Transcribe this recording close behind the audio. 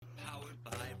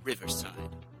Riverside.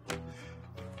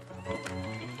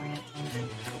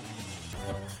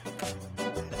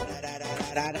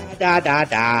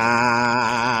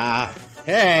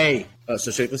 Hey!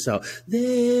 So check this out.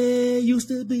 There used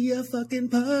to be a fucking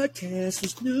podcast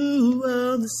was new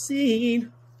on the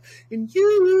scene. And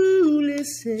you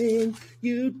listen,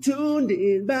 you tuned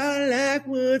in by like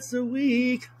once a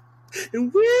week.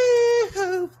 And we're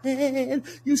hoping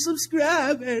you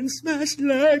subscribe and smash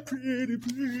like pretty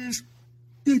please.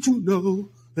 Did you know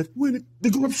that when at the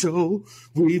GORP show,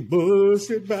 we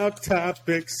bullshit about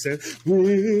topics and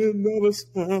we'll never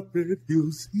stop it,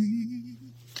 you see.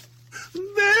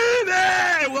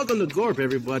 Baby! Welcome to GORP,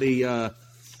 everybody. That,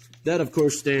 of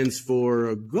course, stands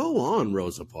for Go On,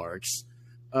 Rosa Parks.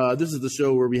 This is the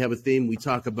show where we have a theme, we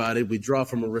talk about it, we draw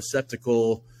from a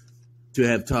receptacle to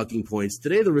have talking points.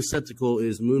 Today, the receptacle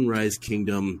is Moonrise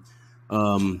Kingdom.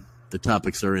 The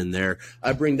topics are in there.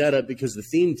 I bring that up because the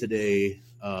theme today,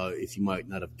 if you might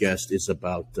not have guessed, is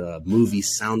about movie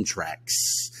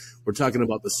soundtracks. We're talking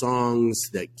about the songs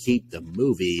that keep the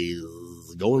movies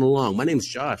going along. My name's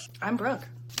Josh. I'm Brooke.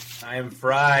 I am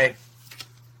Fry.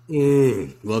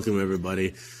 Welcome,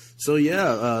 everybody. So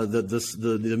yeah,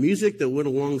 the music that went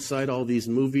alongside all these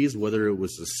movies, whether it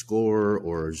was the score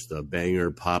or just a banger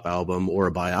pop album or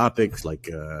a biopic like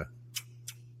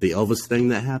the Elvis thing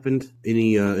that happened.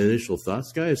 Any initial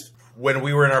thoughts, guys? When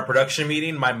we were in our production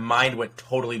meeting, my mind went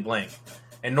totally blank.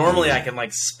 And normally I can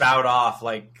like spout off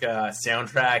like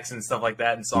soundtracks and stuff like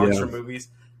that and songs from movies,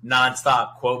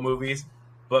 nonstop quote movies.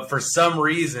 But for some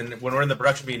reason, when we're in the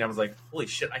production meeting, I was like, holy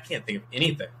shit, I can't think of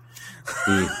anything.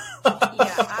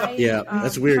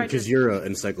 That's weird because you're an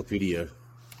encyclopedia.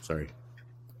 Sorry.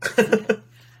 I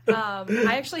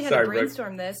actually had to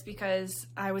brainstorm this because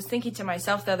I was thinking to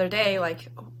myself the other day, like,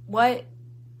 what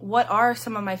are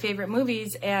some of my favorite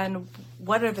movies and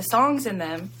what are the songs in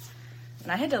them?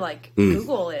 And I had to like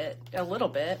Google it a little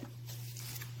bit,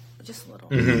 just a little.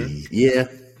 Mm-hmm.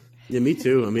 Yeah, me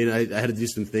too. I mean, I had to do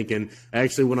some thinking. I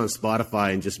actually went on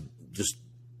Spotify and just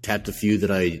tapped a few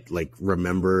that I like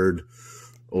remembered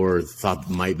or thought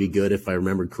might be good. If I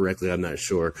remembered correctly, I'm not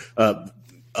sure.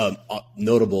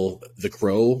 Notable, The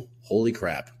Crow. Holy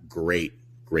crap! Great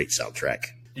soundtrack.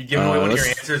 You giving away one of your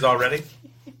answers already?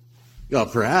 Oh,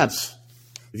 perhaps.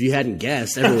 If you hadn't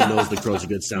guessed, everyone knows The Crow's a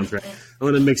good soundtrack. I'm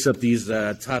going to mix up these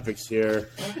topics here.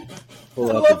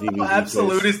 Pull out the DVD. How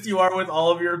absolutist you are with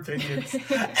all of your opinions.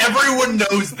 Everyone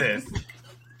knows this.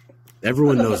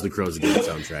 Everyone knows The Crow's a good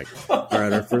soundtrack. All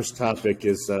right, our first topic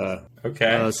is so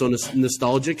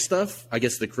nostalgic stuff. I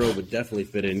guess The Crow would definitely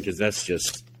fit in because that's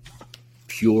just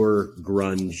pure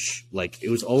grunge. Like it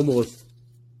was almost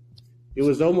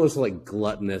like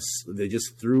gluttonous. They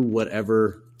just threw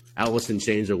whatever Alice in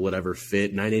Chains or whatever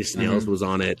fit. 9 Inch Nails was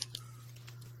on it.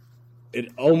 It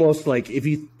almost like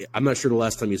I'm not sure the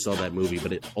last time you saw that movie,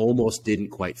 but it almost didn't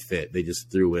quite fit. They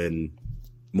just threw in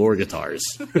more guitars.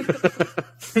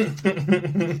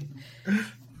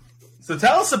 So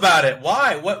tell us about it.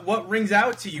 Why? What rings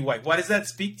out to you? Why does that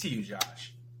speak to you,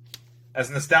 Josh? As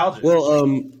nostalgia.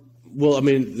 Well, I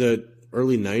mean, the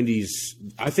early 90s,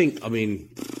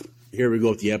 here we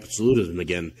go with the absolutism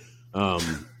again.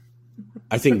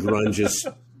 I think grunge is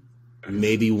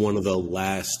maybe one of the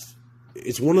last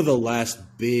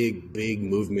big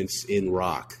movements in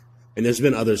rock. And there's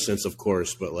been others since, of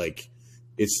course, but like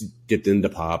it's dipped into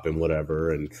pop and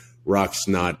whatever. And rock's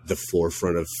not the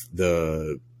forefront of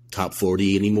the top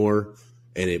 40 anymore.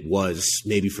 And it was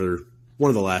maybe for one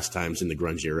of the last times in the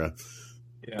grunge era.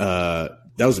 Yeah.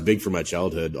 That was big for my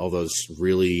childhood. All those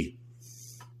really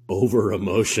over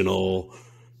emotional,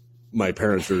 my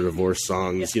parents were divorced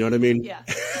songs. You know what I mean? Yeah.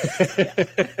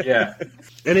 Yeah.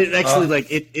 And it actually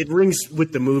it rings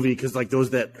with the movie because like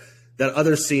that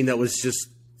other scene that was just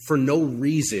for no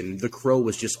reason, the Crow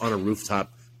was just on a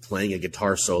rooftop playing a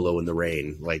guitar solo in the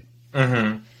rain. Like,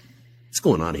 what's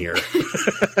going on here?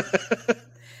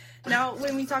 Now,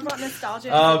 when we talk about nostalgia,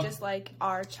 is it just like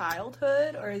our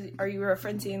childhood, or are you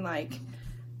referencing like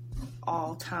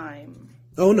all time?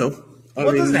 Oh no. It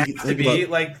doesn't have to be.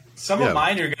 Like some of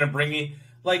mine are going to bring me.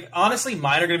 Like honestly,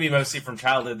 mine are going to be mostly from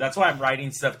childhood. That's why I'm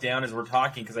writing stuff down as we're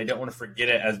talking because I don't want to forget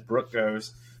it as Brooke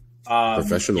goes.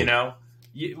 Professional, you know.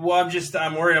 Well,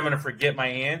 I'm worried I'm going to forget my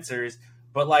answers.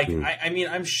 But like, I mean,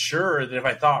 I'm sure that if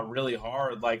I thought really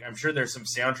hard, like I'm sure there's some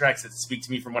soundtracks that speak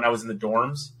to me from when I was in the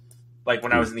dorms, like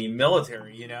when I was in the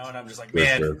military, you know. And I'm just like,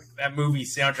 man, that movie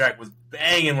soundtrack was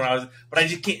banging when I was. But I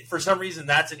just can't. For some reason,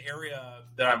 that's an area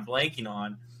that I'm blanking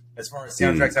on as far as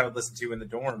soundtracks I would listen to in the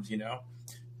dorms, you know.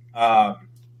 I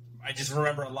just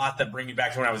remember a lot that bring me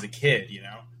back to when I was a kid, you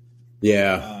know.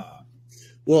 Yeah.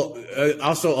 Well,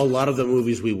 also a lot of the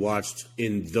movies we watched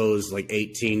in those like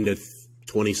 18 to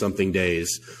 20 something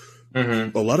days,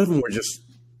 a lot of them were just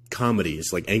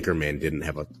comedies. Like Anchorman didn't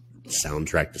have a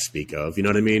soundtrack to speak of. You know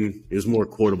what I mean? It was more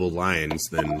quotable lines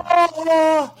than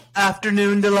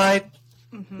Afternoon Delight.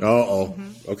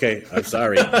 Okay, I'm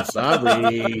sorry. I'm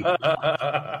sorry.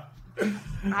 I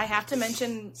have to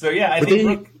mention. So yeah, I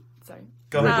think. Sorry.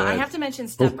 Go ahead. I have to mention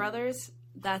Step Brothers.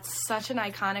 That's such an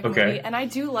iconic movie, and I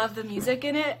do love the music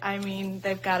in it. I mean,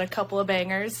 they've got a couple of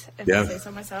bangers, if I say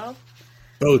so myself.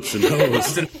 Boats and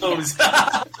hoes.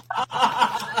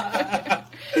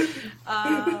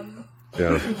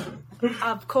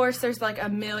 Of course, there's like a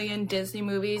million Disney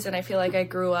movies, and I feel like I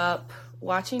grew up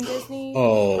watching Disney.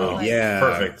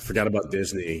 Perfect. Forgot about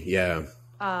Disney. Yeah.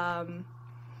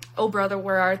 Oh Brother,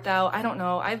 Where Art Thou? I don't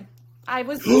know. I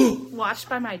was watched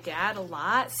by my dad a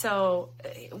lot, so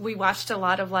we watched a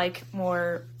lot of like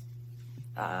more.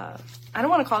 I don't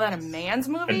want to call that a man's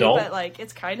movie, but like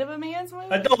it's kind of a man's movie.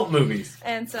 Adult movies.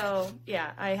 And so,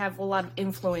 yeah, I have a lot of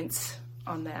influence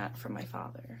on that from my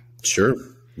father. Sure.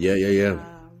 Yeah.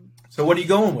 So what are you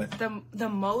going with? The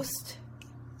most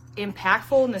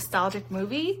impactful, nostalgic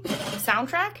movie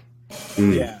soundtrack?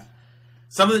 Yeah.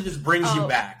 Something that just brings you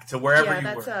back to wherever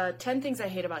you were. That's 10 Things I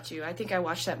Hate About You. I think I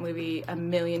watched that movie a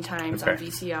million times on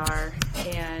VCR,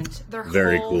 and their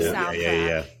whole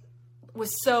soundtrack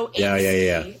was so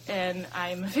angsty, and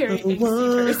I'm a very angsty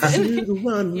person.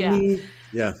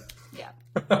 Yeah.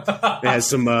 It has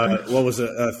some, what was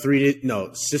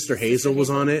it, Sister Hazel was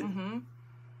on it.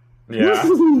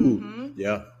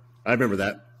 Yeah. I remember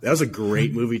that. That was a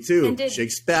great movie, too.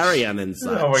 Shakespearean and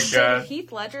such. Oh, my God. Did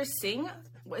Heath Ledger sing?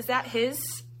 Was that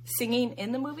his singing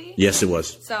in the movie? Yes, it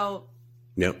was. So,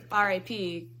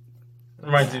 R.I.P.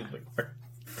 Reminds me of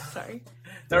Sorry.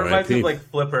 That reminds me of like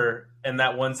Flipper, and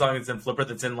that one song that's in Flipper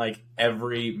that's in like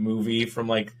every movie from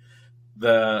like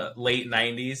the late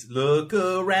 90s. Look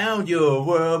around your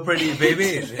world, pretty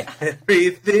babies.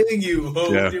 Everything you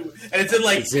hope to. And it's in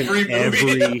like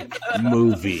every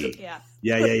movie. Yeah.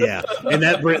 And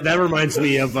that reminds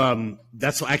me of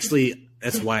that's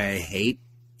why I hate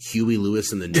Huey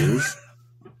Lewis and the News,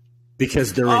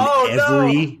 because they're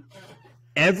in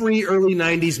every early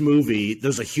 90s movie.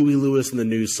 There's a Huey Lewis and the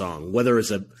News song, whether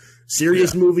it's a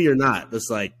serious movie or not.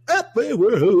 It's like,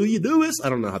 Huey Lewis. I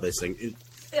don't know how they sing.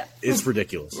 It's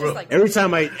ridiculous. Like every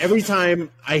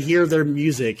time I hear their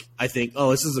music, I think,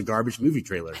 oh, this is a garbage movie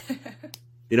trailer.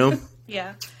 You know?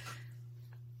 Yeah.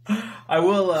 I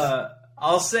will.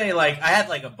 I'll say, like, I had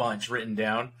like a bunch written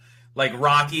down, like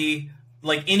Rocky.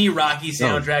 Like any Rocky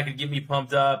soundtrack could get me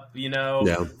pumped up, you know.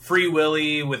 Yeah. Free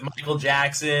Willy with Michael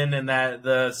Jackson and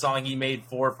the song he made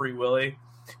for Free Willy,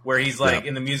 where he's like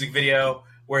in the music video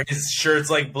where his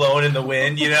shirt's like blowing in the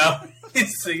wind, you know.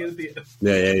 He's singing at the end.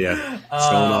 Yeah.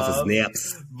 Showing off his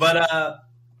naps. But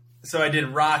so I did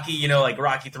Rocky, you know, like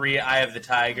Rocky 3, Eye of the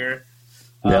Tiger.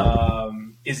 Yeah.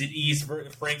 Is it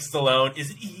Frank Stallone? Is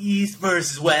it East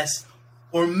versus West?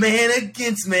 Or Man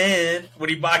Against Man, when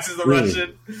he boxes the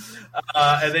Russian.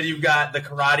 And then you've got the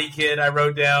Karate Kid I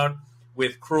wrote down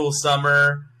with Cruel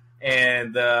Summer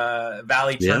and the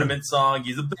Valley Tournament song,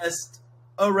 You're the Best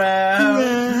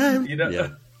Around. You know? Yeah.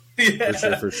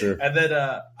 For sure. And then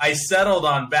I settled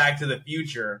on Back to the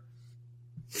Future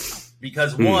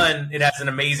because, one, it has an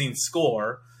amazing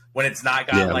score when it's not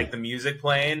got like the music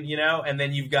playing, you know? And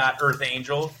then you've got Earth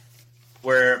Angel,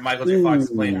 where Michael J. Fox is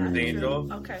playing Earth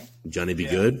Angel. Okay. Johnny B.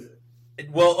 Good?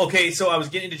 Well, okay, so I was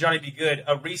getting to Johnny B. Good.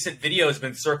 A recent video has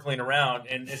been circling around,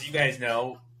 and as you guys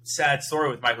know, sad story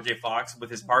with Michael J. Fox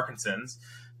with his Parkinson's.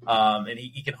 And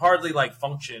he can hardly, like,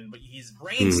 function, but his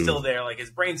brain's still there. Like, his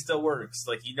brain still works.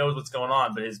 Like, he knows what's going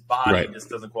on, but his body just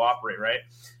doesn't cooperate, right?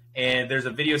 And there's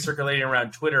a video circulating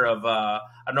around Twitter of, I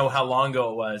don't know how long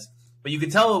ago it was, but you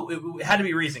could tell it had to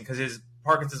be recent because his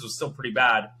Parkinson's was still pretty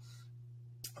bad.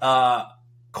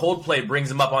 Coldplay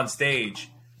brings him up on stage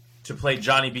to play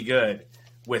Johnny B. Good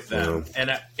with them.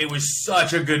 And it was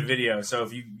such a good video. So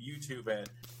if you YouTube it,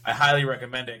 I highly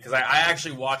recommend it because I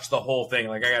actually watched the whole thing.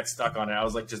 Like, I got stuck on it. I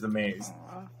was like just amazed.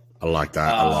 I like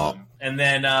that a lot. And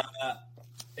then,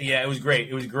 it was great.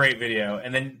 It was a great video.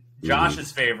 And then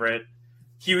Josh's favorite,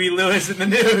 Huey Lewis in the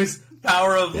News,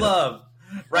 Power of Love.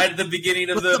 Right at the beginning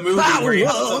of the movie.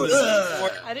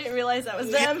 Where I didn't realize that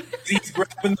was them. He's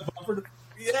grabbing the bumper.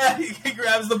 He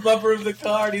grabs the bumper of the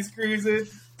car and he's cruising.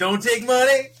 Don't take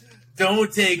money.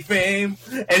 Don't take fame.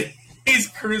 And he's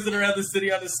cruising around the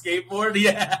city on a skateboard.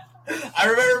 Yeah. I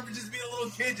remember just being a little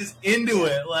kid just into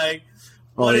it. Like,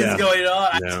 what is going on?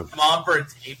 I asked Mom for a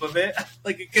tape of it.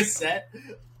 Like a cassette.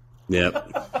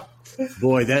 Yep.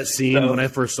 Boy, that scene, when I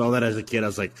first saw that as a kid, I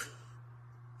was like,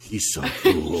 He's so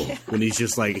cool. When he's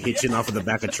just like hitching off of the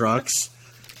back of trucks.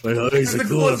 Like, oh, he's the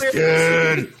coolest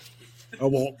kid. I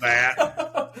want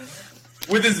that.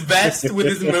 With his vest, with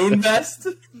his moon vest,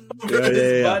 with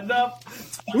his button up,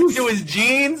 to his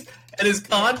jeans and his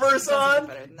Converse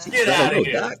on. Get out of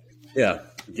here. Yeah,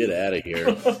 get out of here.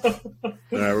 All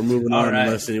right, we're moving on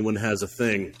unless anyone has a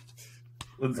thing.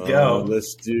 Let's go.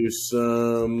 Let's do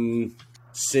some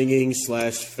singing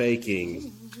 /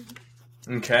 faking.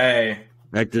 Okay.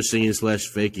 Actor singing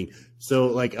 / faking. So,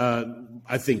 like,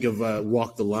 I think of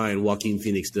Walk the Line. Joaquin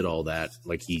Phoenix did all that.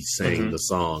 Like, he sang the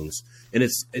songs. And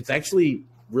it's actually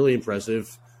really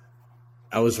impressive.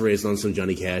 I was raised on some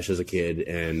Johnny Cash as a kid,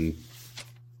 and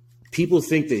people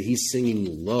think that he's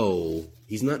singing low.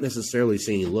 He's not necessarily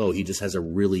singing low. He just has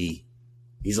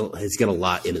he's got a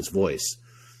lot in his voice.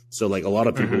 So, like, a lot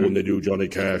of people, when they do Johnny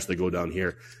Cash, they go down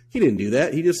here. He didn't do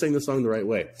that. He just sang the song the right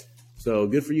way. So,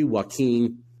 good for you,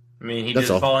 Joaquin. I mean, he did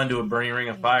fall into a burning ring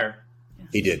of fire.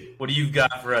 He did. What do you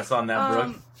got for us on that,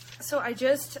 Brooke? So, I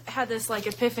just had this, like,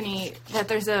 epiphany that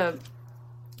there's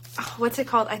what's it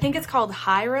called? I think it's called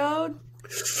High Road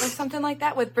or something like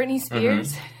that with Britney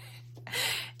Spears.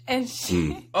 And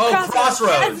she... Oh,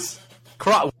 Crossroads.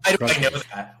 Why do I know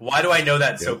that? Why do I know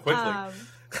that so quickly?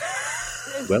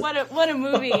 What a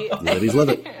movie. Ladies love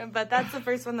it. But that's the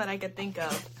first one that I could think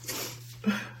of.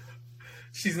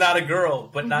 She's not a girl,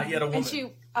 but not yet a woman. And she,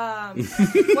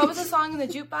 what was the song in the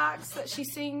jukebox that she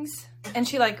sings? And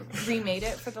she, like, remade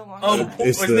it for the long time.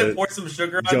 It's wasn't it Pour Some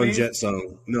Sugar on Joan Me? Jett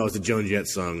song. No, it's a Joan Jett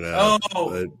song.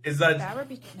 Is that...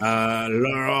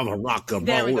 Rock and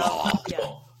There we go. roll. Yeah.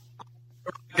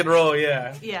 Rock and roll,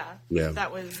 yeah. Yeah.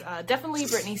 That was definitely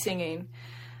Britney singing.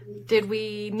 Did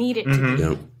we need it to be?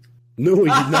 No. No, we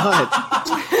did not.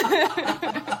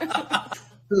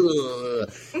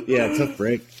 Yeah, tough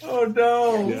break. Oh,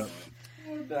 no. Yeah.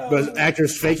 But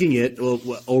actors faking it. Well,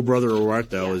 old brother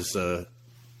Roberto is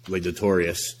like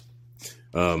notorious.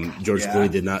 George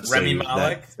Clooney did not sing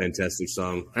that fantastic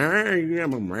song. I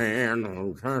am a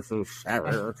man.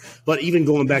 But even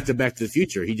going back to the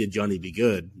Future, he did Johnny Be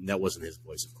Good. That wasn't his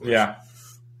voice, of course. Yeah.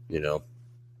 You know,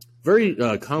 very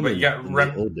common in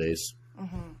the old days.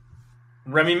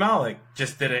 Rami Malek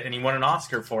just did it, and he won an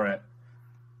Oscar for it.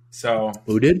 So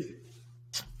who did?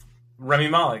 Rami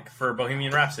Malek for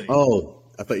Bohemian Rhapsody. Oh,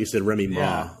 I thought you said Remy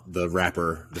Ma, the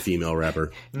rapper, the female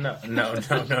rapper. No.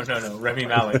 Rami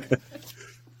Malek.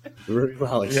 Remy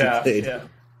Malek. Yeah.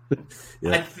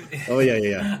 Yeah.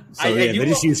 So they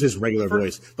just use his regular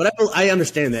voice, but I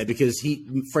understand that because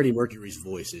Freddie Mercury's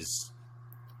voice is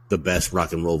the best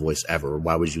rock and roll voice ever.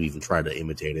 Why would you even try to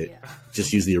imitate it? Yeah.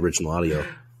 Just use the original audio.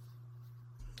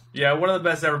 Yeah, one of the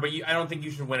best ever, but I don't think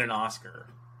you should win an Oscar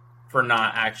for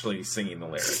not actually singing the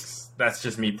lyrics. That's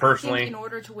just me personally. I think in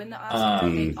order to win the Oscar,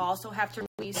 they also have to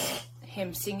release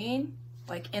him singing,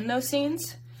 like, in those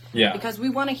scenes. Yeah. Because we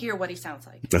want to hear what he sounds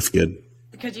like. That's good.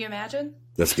 Could you imagine?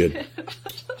 That's good.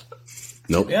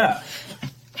 Nope. Yeah.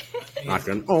 I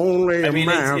can only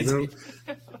imagine.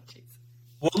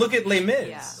 Well, look at Les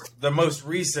Mis, the most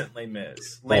recent Les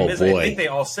Mis. Les Mis, I think they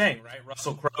all sang, right?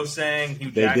 Russell Crowe sang.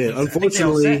 Hugh Jackman did.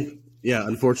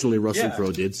 Unfortunately, Russell Yeah.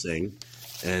 Crowe did sing,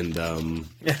 and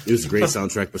it was a great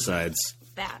soundtrack. Besides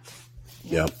that,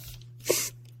 yeah.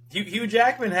 Hugh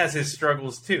Jackman has his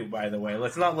struggles too. By the way,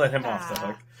 let's not let him off the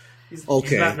hook. He's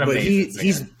but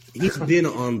he's been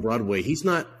on Broadway. He's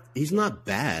not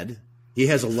bad. He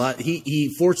has a lot.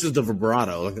 He forces the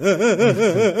vibrato,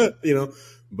 you know.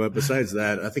 But besides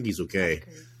that, I think he's okay.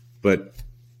 But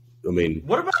I mean,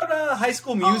 what about High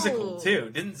School Musical too?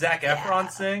 Didn't Zac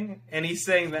Efron sing? And he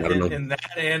sang that in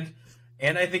that,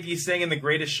 and I think he sang in The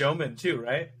Greatest Showman too,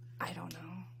 right? I don't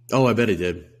know. Oh, I bet he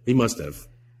did. He must have.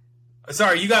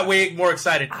 Sorry, you got way more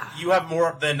excited. You have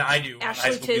more than I do on Ashley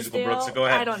High School Musical, Brooke, so go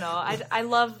ahead. I don't know. I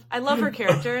love her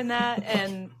character in that,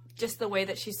 and just the way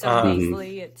that she's so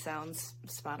nasally. It sounds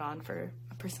spot on for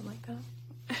a person like that.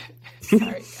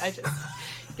 Sorry, I just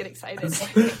get excited.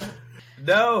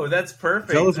 No, that's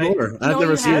perfect. Tell us more. I've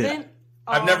never seen it.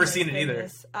 I've never seen it either.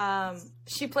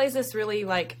 She plays this really,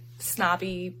 like,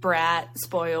 snobby brat,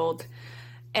 spoiled,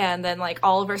 and then, like,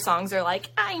 all of her songs are like,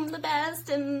 I'm the best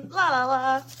and la la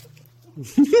la.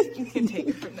 You can take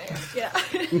it from there. Yeah.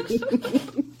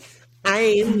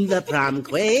 I'm the prom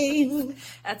queen.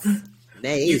 That's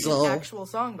nasal. an actual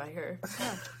song by her.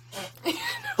 Yeah.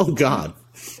 Oh God.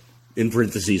 In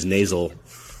parentheses, nasal.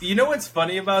 You know what's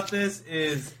funny about this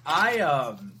is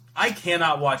I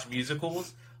cannot watch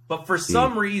musicals, but for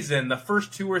some reason the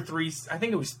first 2 or 3, I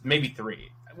think it was maybe 3,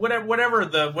 whenever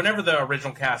the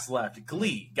original cast left,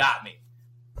 Glee got me,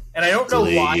 and I don't know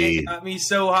why it got me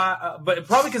so high, but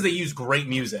probably because they use great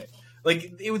music.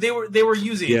 Like they were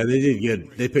using. Yeah, they did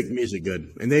good. They picked music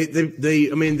good, and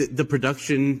they I mean, the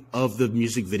production of the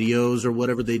music videos or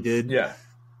whatever they did, Yeah.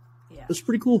 it was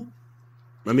pretty cool.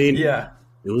 I mean, Yeah.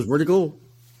 it was pretty cool.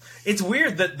 It's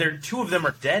weird that two of them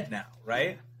are dead now,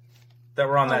 right? That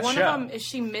were on that one show. of them, is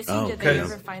she missing? Oh, Did they yeah.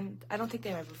 ever find? I don't think they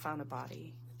ever found a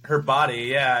body. Her body,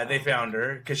 yeah, they found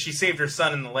her because she saved her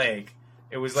son in the lake.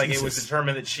 It was like it was Jesus.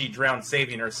 determined that she drowned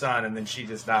saving her son, and then she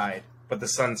just died. But the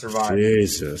son survived.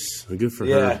 Jesus, good for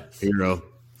Yeah. her, hero.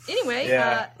 Anyway,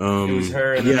 Yeah, it was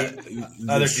her. And yeah, then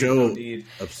the other show people died.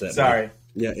 upset. Sorry. Me.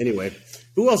 Yeah. Anyway,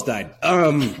 who else died?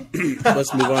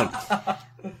 Let's move on.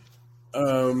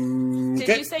 did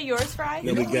okay. you say yours, Fry?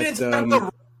 Then we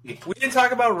We didn't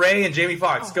talk about Ray and Jamie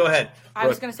Foxx. Go ahead. I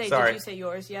was going to say, Sorry. did you say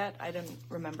yours yet? I didn't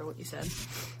remember what you said.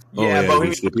 Yeah, yeah,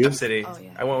 Bohemian skip you? Rhapsody. Oh, yeah.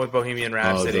 I went with Bohemian Oh,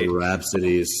 Rhapsody. the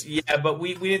Rhapsodies. Yeah, but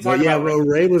we didn't talk But yeah, about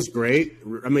Ray was great.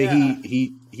 I mean, Yeah.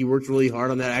 he worked really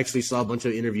hard on that. I actually saw a bunch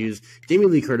of interviews. Jamie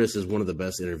Lee Curtis is one of the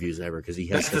best interviews ever because he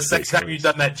has. That's the such second great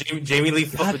time you've done that. Jamie Lee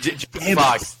damn it.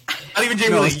 Fox. Not even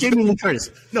Jamie No, Lee. it's Jamie Lee Curtis.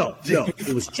 No,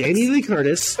 it was Jamie Lee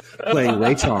Curtis playing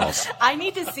Ray Charles. I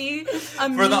need to see a For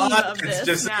meme the of audience, this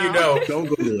just so now. you know. Don't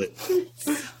Google it.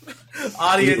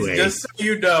 Audience, Anyway. just so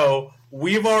you know,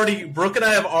 Brooke and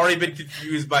I have already been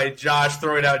confused by Josh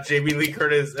throwing out Jamie Lee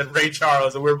Curtis and Ray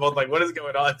Charles, and we're both like, what is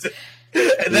going on?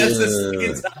 And that's the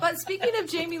second time. But speaking of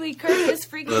Jamie Lee Curtis,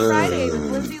 Freaky Friday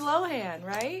with Lindsay Lohan,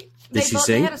 right? Did she They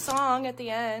sing? had a song at the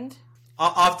end.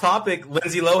 Off topic,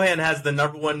 Lindsay Lohan has the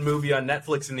 #1 movie on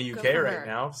Netflix in the Good UK for right her.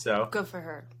 now. So Good for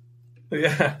her.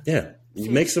 yeah, Yeah,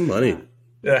 make some money.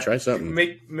 yeah. Try something.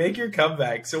 Make your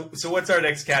comeback. So what's our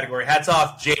next category? Hats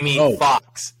off, Jamie Oh.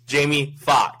 Foxx. Jamie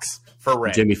Foxx for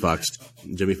Ray. Jamie Foxx.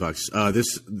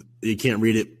 This you can't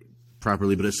read it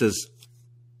properly, but it says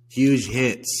huge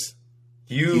hits.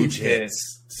 Huge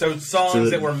hits. So songs So-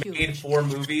 that were made for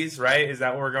movies, right? Is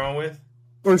that what we're going with?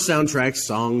 Or soundtracks,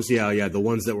 songs, yeah, the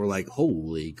ones that were like,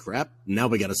 holy crap, now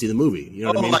we got to see the movie. You know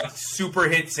what I mean? Like super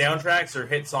hit soundtracks or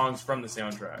hit songs from the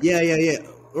soundtrack? Yeah.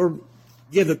 Or,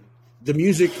 yeah, the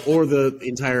music or the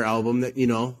entire album that,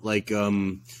 like,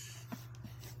 a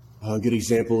good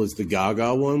example is the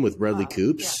Gaga one with Bradley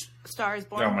Coops. Yeah. Star is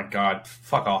Born. Oh my god,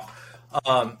 fuck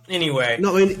off. Anyway.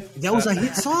 No, I mean, that was a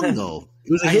hit song, though.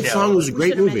 It was a I hit know. song. It was a We great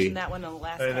should have movie. mentioned that one in the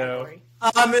last I know. category.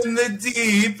 I'm in the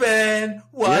deep end.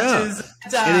 Watch as I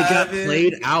dive And it got in.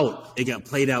 played out. It got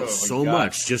played out Oh my so God.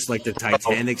 much, just like the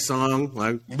Titanic song.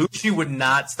 Like, Lucci would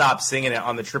not stop singing it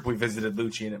on the trip we visited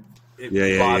Lucci, and it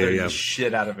Yeah, bothered yeah. the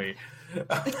shit out of me.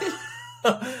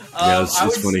 it's I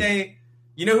would funny. say,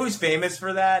 you know who's famous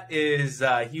for that is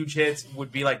huge hits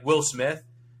would be like Will Smith.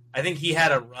 I think he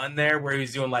had a run there where he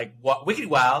was doing like Wicked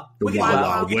Wild, The Wicked Wild Wild,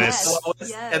 Wild Wicked West. Wild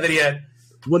West. Yes. And then he had,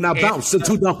 when I bounce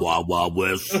into the Wild Wild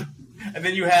West. and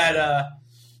then you had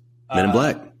Men in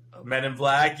Black. Men in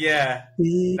Black, yeah.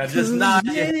 Now just nod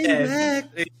your head.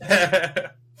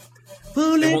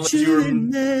 Won't They won't let let you you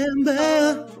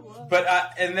remember. But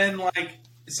and then like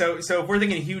so if we're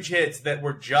thinking huge hits that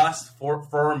were just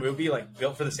for a movie, like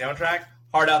built for the soundtrack,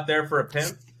 Hard Out There for a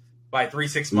Pimp by 3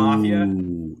 6 Mafia.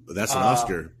 Ooh, that's an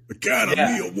Oscar. Academy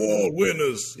yeah. Award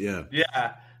winners. Yeah.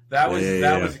 Yeah, that was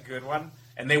Yeah. was a good one,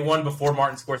 and they won before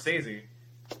Martin Scorsese.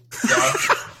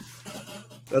 So,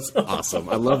 That's awesome.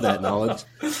 I love that knowledge.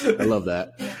 I love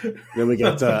that. Then we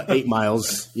got 8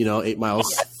 Miles, 8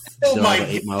 Miles. Oh all my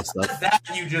the 8 Mile stuff. that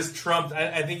you just trumped.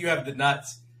 I think you have the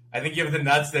nuts. I think you have the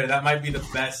nuts there. That might be the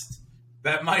best.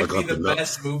 That might I be got the the nuts.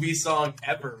 best movie song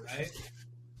ever, right? 'Cause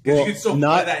Well, you could still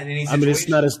not, play that in any I mean, it's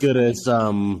situation. not as good as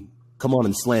Come On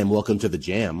and Slam, Welcome to the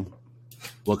Jam.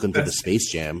 Welcome to the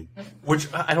Space Jam. Which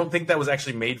I don't think that was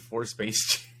actually made for Space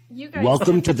Jam. You guys,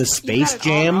 Welcome to the you Space got it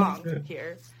all Jam. wrong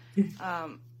here.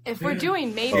 If we're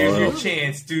doing made Here's for your movies,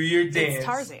 chance. Do your dance. it's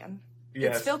Tarzan.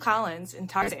 Yes. It's Phil Collins in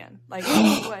Tarzan. Like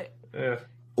what? Yeah.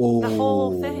 Oh, The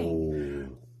whole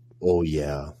thing. Oh,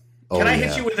 yeah. Oh, Can I yeah.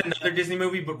 hit you with another Disney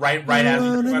movie, but right after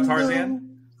you talk about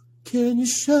Tarzan? Can you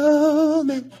show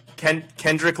me?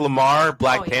 Kendrick Lamar,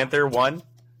 Black Oh, yeah. Panther 1.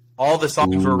 All the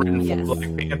songs were written Yes. for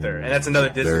Black Panther, and that's another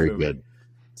Disney Very movie. good.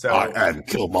 So, And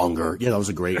Killmonger. Yeah, that was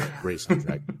a great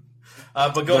soundtrack.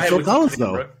 but go But ahead. Phil with Collins, Disney,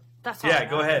 though. Brooke. That's all Yeah, I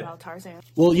go know ahead. about Tarzan.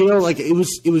 Well, like it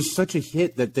was such a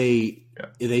hit that they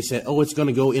said, "Oh, it's going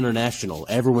to go international.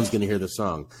 Everyone's going to hear the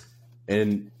song."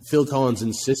 And Phil Collins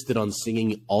insisted on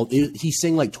singing he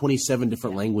sang like 27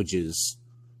 different languages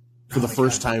for the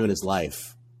first time in his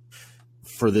life.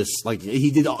 For this, like he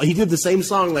did the same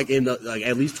song like in like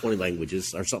at least 20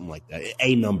 languages or something like that.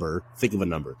 A number, think of a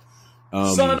number.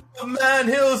 Son of man,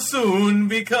 he'll soon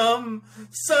become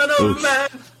son of Oof. man.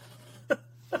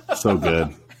 So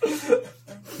good.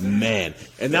 Man,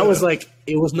 and that was like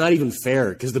it was not even fair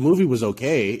because the movie was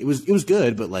okay. It was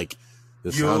good, but like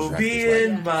the You'll soundtrack be was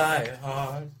in my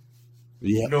heart,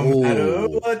 yeah, no matter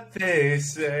what they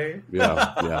say.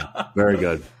 yeah, very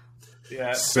good.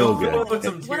 Yeah, so Phil good. wrote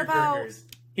some What about- tearjerkers.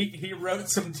 He wrote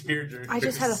some tearjerkers. I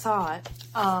just had a thought.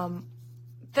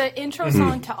 The intro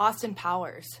song to Austin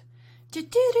Powers.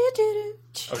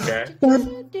 Okay.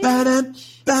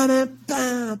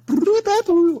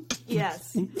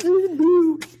 Yes.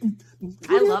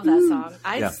 I love that song.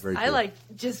 very I cool. like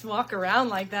just walk around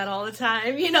like that all the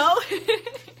time, you know?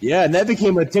 Yeah, and that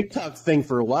became a TikTok thing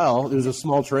for a while. It was a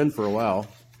small trend for a while.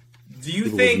 Do you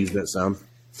People would use think that sound?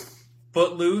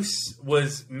 Footloose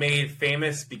was made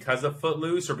famous because of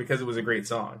Footloose or because it was a great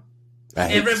song? I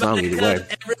hate the song either way.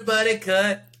 Everybody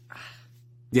cut.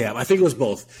 Yeah, I think it was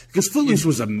both. Because Footloose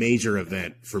was a major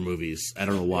event for movies. I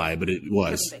don't know why, but it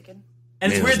was. Bacon.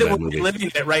 And Man, it's weird it was a that bad we're movie.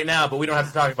 living it right now, but we don't have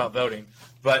to talk about voting.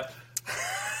 But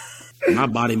My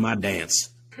body, my dance.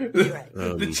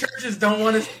 the churches don't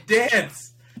want us to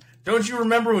dance. Don't you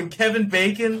remember when Kevin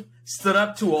Bacon stood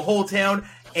up to a whole town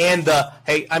and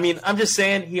hey, I mean, I'm just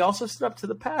saying, he also stood up to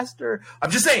the pastor.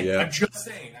 I'm just saying. Yeah. I'm just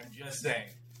saying.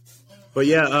 But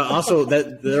yeah, also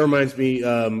that reminds me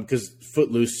because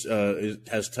Footloose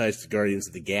has ties to Guardians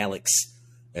of the Galaxy,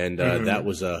 and that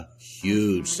was a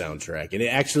huge soundtrack, and it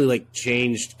actually like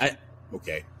changed.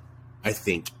 I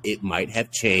think it might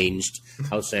have changed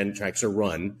how soundtracks are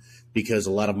run because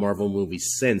a lot of Marvel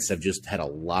movies since have just had a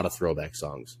lot of throwback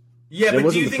songs. Yeah, It but do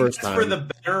wasn't you the think first that's for time. the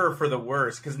better or for the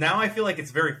worse? Because now I feel like it's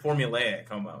very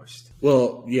formulaic almost.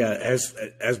 Well, yeah,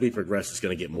 as we progress, it's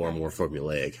going to get more and more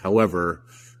formulaic. However,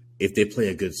 if they play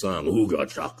a good song, who got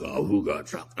chocolate?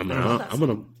 I'm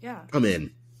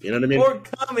in. You know what I mean? Or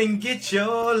come and get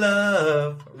your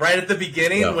love. Right at the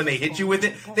beginning when they hit you with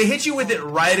it. They hit you with it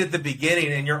right at the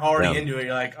beginning and you're already into it.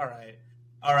 You're like, all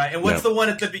right. And what's the one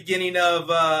at the beginning of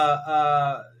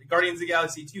Guardians of the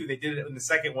Galaxy 2? They did it in the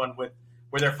second one where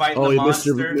they're fighting the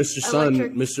monster. Mr. Sun,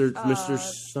 Electric, Mr.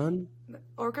 Sun.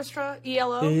 Orchestra,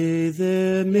 ELO. Hey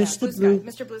there, Yeah, Mr. Blue.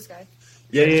 Mr. Blue Sky.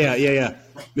 Yeah.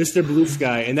 Mr. Blue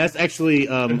Sky. And that's actually,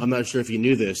 I'm not sure if you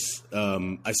knew this.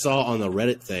 I saw on the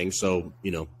Reddit thing, so,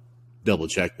 double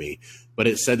check me. But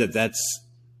it said that that's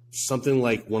something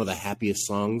like one of the happiest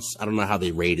songs. I don't know how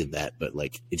they rated that, but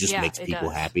like it just makes people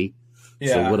happy.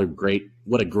 Yeah. So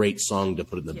what a great song to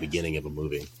put in the beginning of a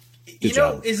movie. Good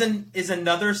job. job. Is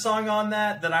another song on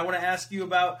that I want to ask you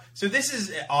about? So this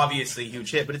is obviously a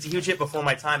huge hit, but it's a huge hit before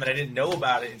my time, and I didn't know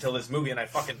about it until this movie, and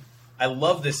I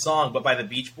love this song, but by the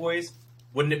Beach Boys.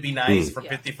 Wouldn't it be nice for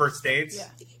 51st Dates?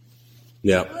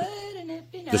 Yeah. Wouldn't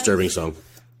it be nice? Disturbing song.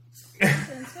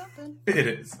 It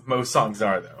is. Most songs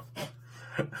are, though.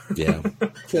 Yeah.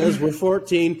 Because we're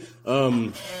 14.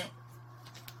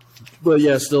 But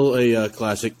yeah, still a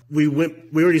classic. We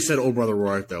already said "Oh Brother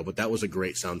Roar" though, but that was a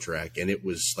great soundtrack, and it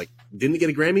was like, didn't it get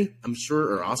a Grammy? I'm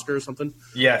sure, or Oscar or something.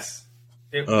 Yes,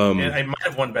 and I might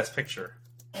have won Best Picture.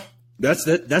 That's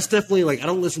definitely like I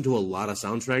don't listen to a lot of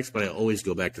soundtracks, but I always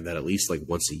go back to that at least like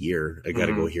once a year. I got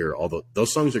to go hear all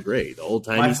those songs are great. The old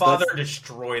timey stuff. My father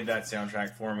destroyed that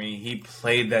soundtrack for me. He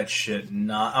played that shit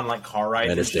not on like car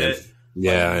rides and shit.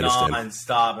 Yeah, I understand.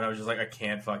 Non-stop, and I was just like, I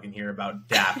can't fucking hear about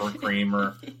Dapper Cream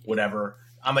or whatever.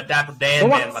 I'm a Dapper Dan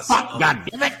man myself. God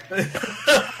damn it!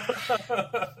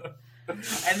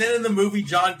 And then in the movie,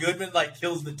 John Goodman like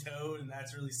kills the toad, and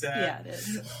that's really sad. Yeah,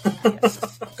 it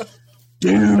is.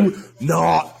 Do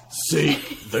not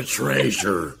seek the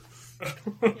treasure.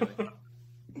 All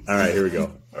right, here we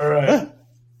go. All right.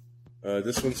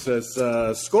 This one says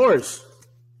scores.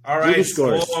 All right, Movie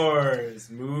scores.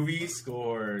 Movie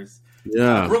scores.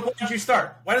 Yeah. Brooke, why don't you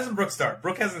start? Why doesn't Brooke start?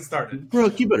 Brooke hasn't started.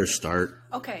 Brooke, you better start.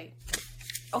 Okay.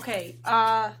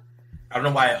 I don't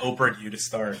know why I Oprah'd you to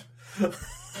start. I'm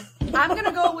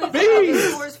gonna go with the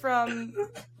scores from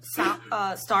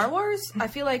Star Wars. I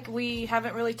feel like we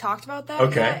haven't really talked about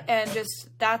that yet, and just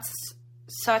that's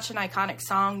such an iconic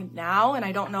song now, and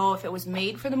I don't know if it was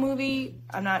made for the movie.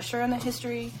 I'm not sure on the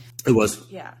history. It was.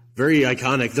 Yeah. Very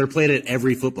iconic. They're played at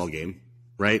every football game,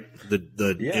 right?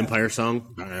 The Empire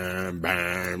song. Bam,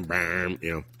 bam, bam,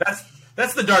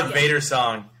 That's the Darth Vader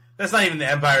song. That's not even the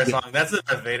Empire song. That's the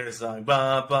Darth Vader song.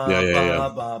 Ba, ba, Yeah.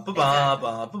 ba, ba, ba,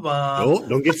 ba, ba, ba. Oh,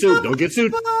 don't get sued. Don't get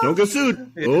sued. Don't get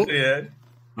sued. Oh. Yeah.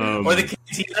 Or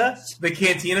the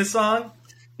Cantina song.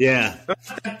 Yeah.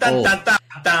 Da, da, da,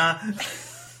 da.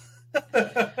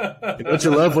 Don't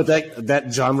you love what that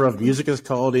genre of music is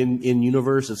called in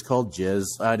universe? It's called jizz.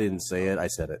 I didn't say it. I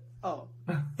said it. Oh.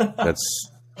 That's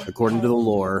according to the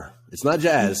lore. It's not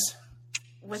jazz.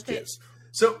 With It's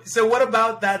So what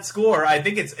about that score? I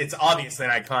think it's obviously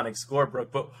an iconic score,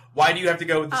 Brooke. But why do you have to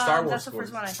go with the Star Wars? That's the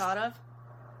first one I thought of.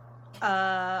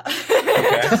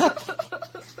 Okay.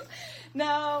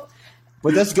 No.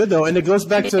 But that's good though, and it goes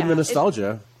back to the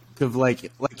nostalgia of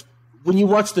like when you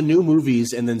watch the new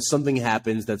movies and then something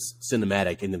happens that's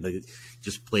cinematic, and then they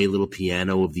just play a little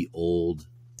piano of the old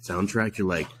soundtrack. You're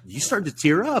like, you start to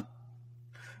tear up.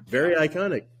 Very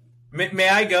iconic. May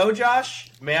I go, Josh?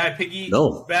 May I piggyback?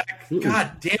 No.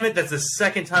 God damn it! That's the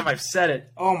second time I've said it.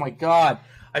 Oh my god!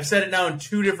 I've said it now in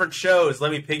 2 different shows.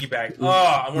 Let me piggyback. Oh,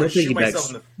 I'm going to shoot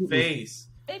myself in the face.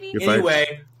 Maybe.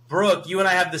 Anyway, Brooke, you and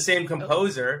I have the same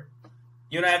composer.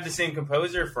 You and I have the same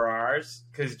composer for ours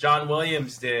because John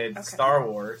Williams did Star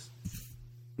Wars,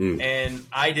 and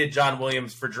I did John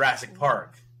Williams for Jurassic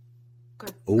Park.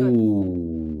 Good.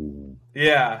 Ooh.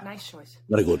 Yeah. Nice choice.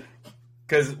 Very good.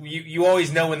 Because you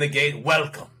always know in the gate,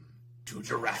 welcome to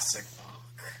Jurassic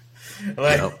Park.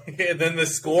 Like, and then the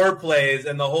score plays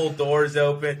and the whole door's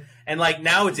open. And like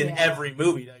now it's in every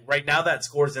movie. Like, right now that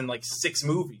score's in like 6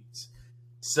 movies.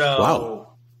 So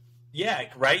yeah,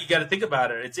 right? You got to think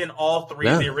about it. It's in all 3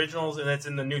 of the originals, and it's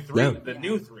in the new 3. The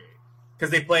new 3.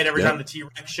 Because they play it every time the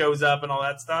T-Rex shows up and all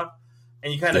that stuff.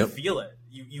 And you kind of feel it.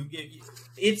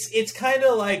 It's kind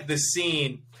of like the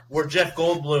scene where Jeff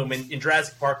Goldblum in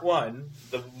Jurassic Park 1,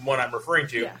 the one I'm referring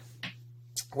to,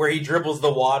 where he dribbles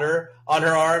the water on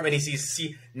her arm and he sees,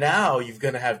 see, now you're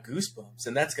going to have goosebumps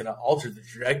and that's going to alter the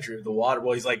trajectory of the water.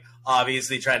 Well, he's like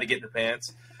obviously trying to get in her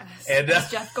pants. As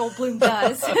Jeff Goldblum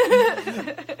does.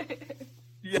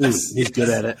 Yes, he's good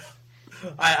at it.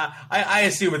 I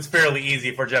assume it's fairly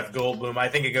easy for Jeff Goldblum. I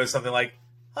think it goes something like,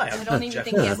 hi, I'm I don't even Jeff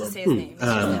think he has to say his name. It's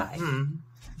just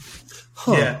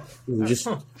hi. Yeah. Just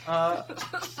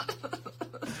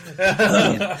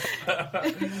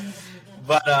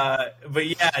but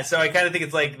yeah, so I kind of think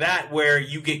it's like that where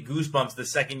you get goosebumps the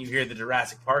second you hear the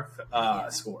Jurassic Park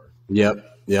score.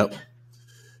 Yep.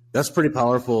 That's pretty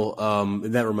powerful.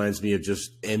 And that reminds me of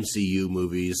just MCU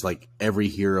movies. Like every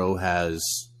hero has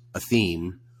a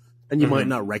theme, and you might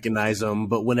not recognize them,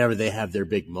 but whenever they have their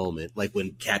big moment, like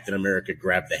when Captain America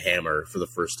grabbed the hammer for the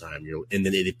first time, and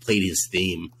then it played his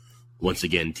theme. Once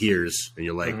again, tears, and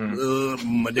you're like,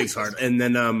 my dick's hard. And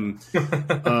then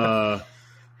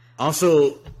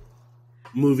also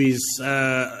movies,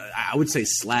 I would say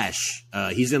Slash.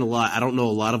 He's in a lot. I don't know a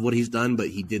lot of what he's done, but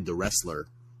he did The Wrestler.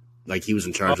 Like he was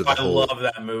in charge of the whole. I love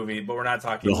that movie, but we're not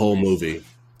talking the whole movie.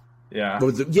 Yeah,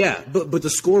 but the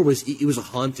score was it was a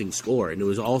haunting score, and it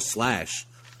was all Slash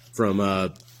from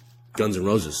Guns N'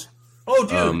 Roses. Oh,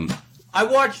 dude. I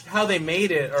watched how they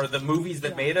made it, or the movies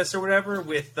that made us, or whatever,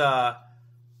 with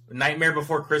Nightmare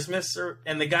Before Christmas,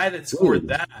 and the guy that scored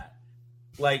that,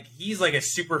 like, he's like a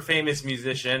super famous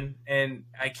musician, and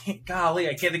I can't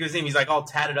think of his name. He's like all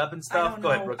tatted up and stuff.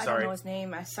 Go ahead, Brooke. Sorry. I don't know his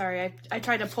name. I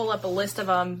tried to pull up a list of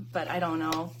them, but I don't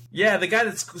know. Yeah, the guy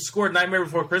that scored Nightmare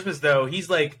Before Christmas, though, he's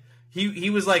like he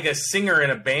was like a singer in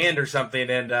a band or something,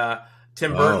 and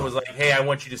Tim Burton was like, "Hey, I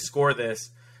want you to score this."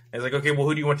 And he's like, "Okay, well,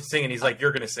 who do you want to sing?" And he's like,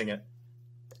 "You're going to sing it."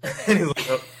 And he's like,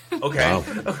 oh, okay. Wow.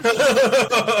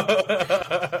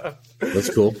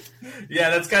 That's cool. Yeah,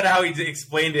 that's kind of how he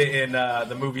explained it in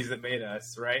the movies that made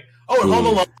us, right? Oh, and Home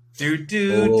Alone. Do.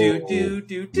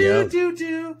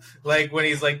 Like when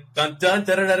he's like dun dun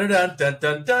dun dun dun dun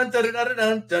dun dun dun dun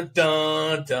dun dun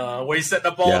dun dun, where he's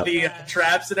setting up all the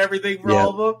traps and everything for all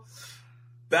of them.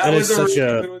 That was a really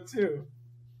good one too.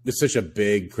 It's such a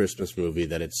big Christmas movie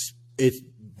that it's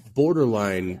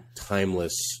borderline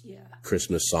timeless.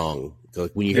 Christmas song.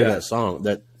 Like when you hear that song,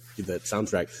 that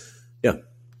soundtrack,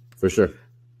 for sure.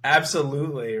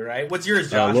 Absolutely, right? What's yours,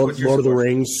 Josh? Lord of the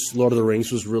Rings. Lord of the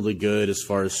Rings was really good as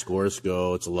far as scores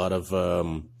go. It's a lot of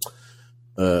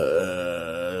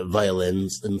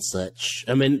violins and such.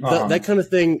 I mean, that kind of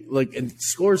thing. Like, and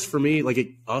scores for me, like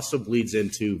it also bleeds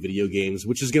into video games,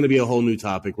 which is going to be a whole new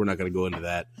topic. We're not going to go into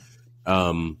that.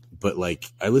 But like,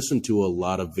 I listen to a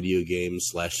lot of video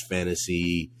games /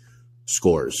 fantasy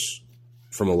scores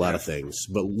from a lot of things,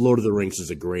 but Lord of the Rings is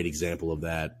a great example of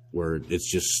that, where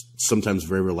it's just sometimes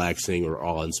very relaxing or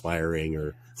awe-inspiring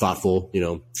or thoughtful,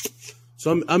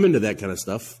 So I'm into that kind of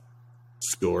stuff.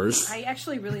 Scores. I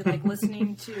actually really like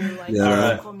listening to like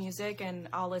classical music, and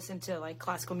I'll listen to like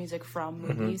classical music from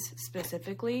movies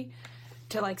specifically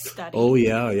to like study. Oh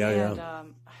yeah.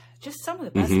 And just some of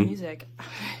the best music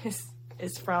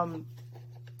is from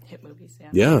hit movies.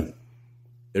 Yeah.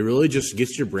 It really just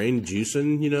gets your brain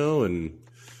juicing, and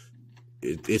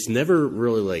it's never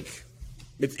really like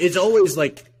it's always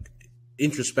like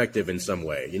introspective in some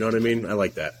way. You know what I mean? I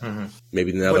like that.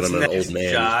 Maybe now that I'm an old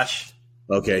man. Josh?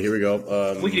 Okay, here we go.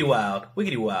 Wiggity wild,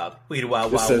 wiggity wild, wiggity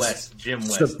wild, This wild says west, Jim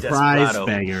West, surprise Desperado.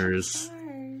 bangers.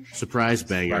 Surprise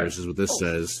bangers is what this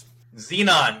says.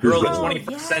 Xenon, girl of the Oh,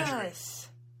 21st century. Yes.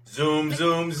 Zoom,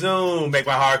 zoom, zoom, make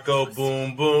my heart go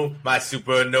boom, boom. My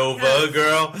supernova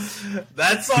girl.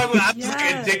 That song, I was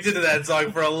Yes. addicted to that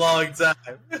song for a long time.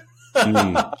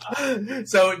 Mm,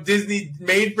 So Disney,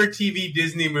 made for TV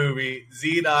Disney movie,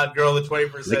 Xenon, girl of the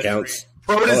 21st century. counts.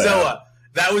 Protozoa. Oh, yeah.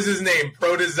 That was his name,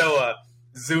 Protozoa.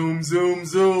 Zoom, zoom,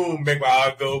 zoom, make my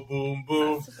heart go boom,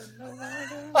 boom.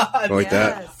 like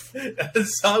that. That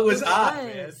song was It hot, was.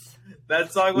 man.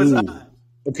 That song was Ooh. hot.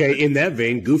 Okay, in that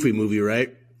vein, Goofy movie,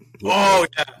 right? Oh,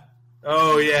 yeah.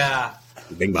 Oh, yeah.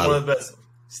 Bing One of bong. the best.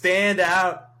 Stand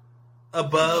out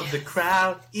above the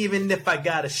crowd, even if I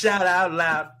gotta shout out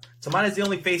loud. So mine is the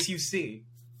only face you see.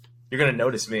 You're gonna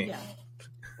notice me. Yeah.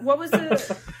 What was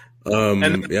the?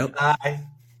 And Yep.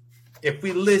 if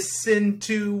we listen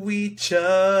to each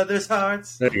other's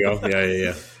hearts. There you go.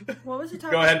 Yeah. What was the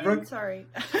title? Go ahead, again? Brooke. Sorry.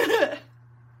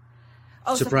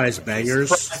 Oh, Surprise bangers.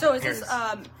 So is this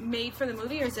made for the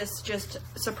movie, or is this just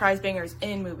surprise bangers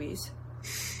in movies?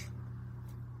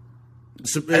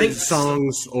 think-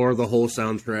 Songs or the whole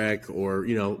soundtrack, or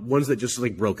ones that just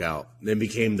like broke out and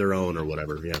became their own or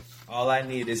whatever. Yeah, All I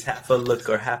need is half a look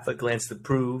or half a glance to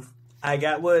prove I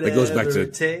got whatever it goes back to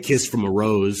it takes. "Kiss from a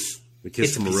Rose." The "Kiss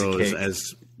It's a from a piece of Rose," cake.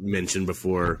 as mentioned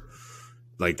before,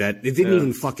 like that. It didn't Yeah.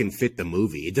 even fucking fit the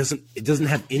movie. It doesn't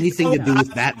have anything to do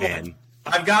with Batman.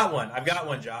 I've got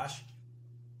one, Josh.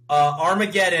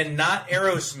 Armageddon, not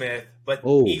Aerosmith, but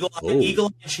Oh, Eagle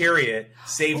Eye Chariot,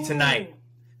 Save Tonight.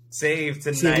 Save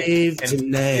Tonight. Save And-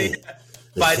 tonight.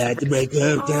 But- It's had to break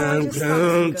up I just thought it was a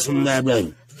good one.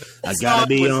 tomorrow. I gotta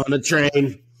be was- on a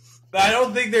train. But I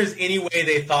don't think there's any way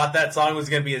they thought that song was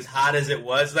going to be as hot as it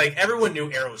was. Like, everyone knew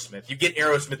Aerosmith. You get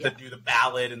Aerosmith to do the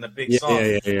ballad and the big song.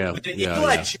 Yeah. But Yeah, Eagle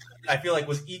Eye yeah. Chariot, I feel like,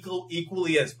 was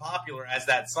equally as popular as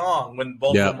that song when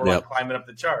both Yeah, of them were yeah. like, climbing up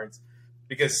the charts.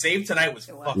 Because Save Tonight was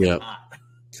It was. fucking Yeah. hot.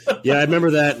 Yeah, I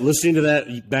remember that. Listening to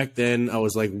that back then, I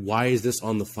was like, why is this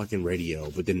on the fucking radio?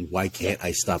 But then why can't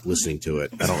I stop listening to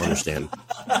it? I don't understand.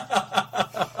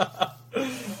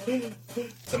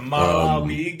 Tomorrow I'll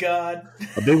be God.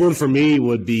 A big one for me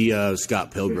would be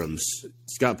Scott Pilgrim's.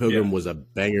 Scott Pilgrim Yeah. was a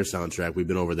banger soundtrack. We've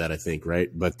been over that, I think, right?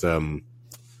 But it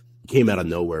came out of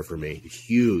nowhere for me.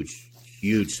 Huge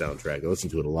soundtrack. I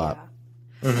listened to it a lot.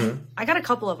 I got a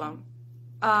couple of them.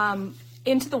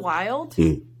 Into the Wild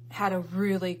had a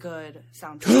really good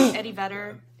soundtrack. Eddie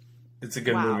Vedder. It's a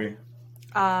good Wow. movie.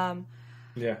 Um,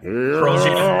 Yeah.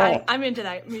 I'm into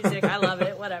that music. I love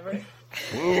it. Whatever.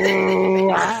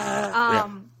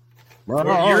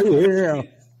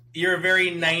 You're a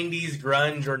very 90s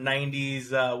grunge or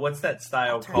 90s, what's that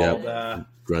style called?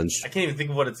 Grunge. I can't even think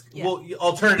of what it's... Yeah. Well,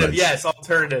 alternative, Grunge. yes,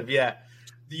 alternative, yeah.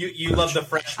 You love The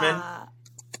Freshman?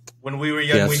 When we were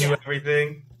young, Yes. we knew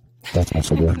everything. That's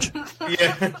also grunge.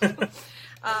 Yeah.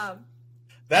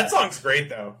 That song's great,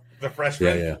 though. The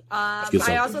Freshman. Yeah. Good song.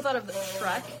 I also thought of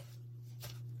Shrek.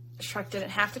 Shrek didn't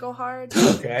have to go hard.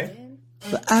 Okay.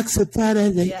 Yes.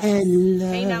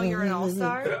 Hey, now you're an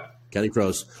all-star. County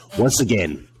Crows. Once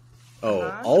again. Oh,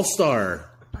 Uh-huh. All-Star.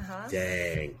 Uh-huh.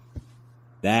 Dang.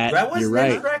 That was You're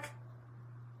right. Shrek?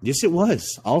 Yes, it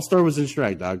was. All-Star was in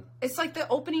Shrek, dog. It's like the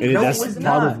opening. And No, that's it was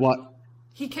part not. of what...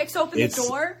 He kicks open the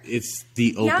door. It's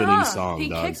the opening Yeah, song, he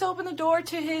dog. kicks open the door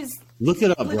to his. Look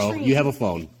it up, bro. latrine. You have a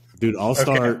phone. Dude,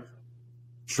 All-Star Okay.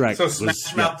 Shrek So was...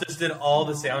 Smash Mouth just did all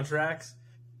the soundtracks?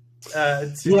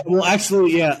 Yeah, well,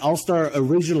 actually, yeah. All-Star,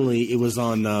 originally, it was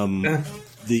on the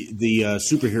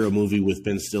superhero movie with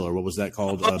Ben Stiller. What was that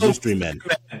called? Mystery Men.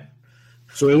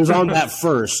 So it was on that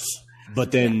first,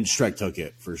 but then Shrek took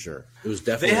it, for sure. It was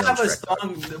They definitely on have a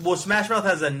Shrek. song. Well, Smash Mouth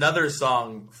has another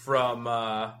song from.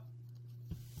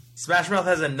 Smash Mouth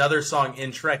has another song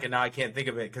in Shrek, and now I can't think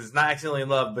of it because it's not Accidentally in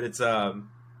Love, but it's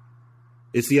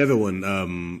It's the other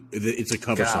one. It's a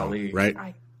cover Golly. song, right?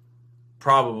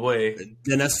 probably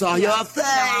Then I saw your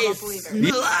face.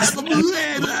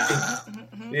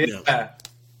 yeah.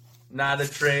 Not a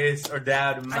trace or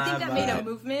doubt in my I think that made a mind.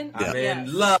 movement. I'm Yes.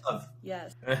 in love.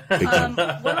 Yes. Big time.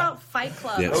 What about Fight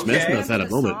Club? Yeah, Okay. Smash Mouth had a the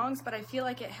moment. songs, but I feel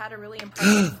like it had a really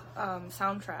impressive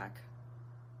soundtrack.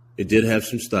 It did have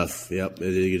some stuff. Yep,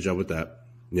 they did a good job with that.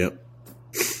 Yep.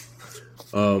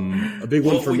 A big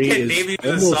one Well, for we me can't is name you the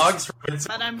almost, songs from it.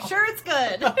 But I'm sure it's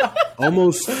good.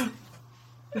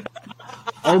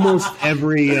 almost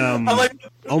every I'm like,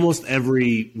 almost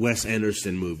every Wes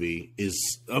Anderson movie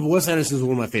is Wes Anderson is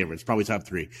one of my favorites, probably top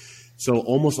 3. So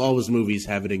almost all his movies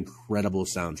have an incredible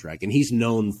soundtrack, and he's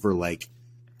known for like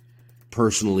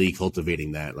personally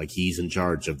cultivating that. Like he's in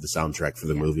charge of the soundtrack for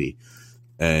the movie,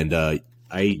 and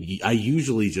I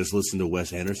usually just listen to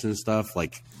Wes Anderson stuff,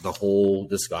 like the whole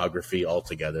discography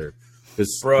altogether.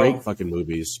 It's great fucking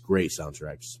movies, great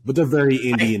soundtracks, but they're very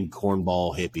Indian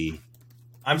cornball hippie.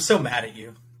 I'm so mad at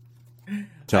you.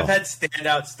 I've had Stand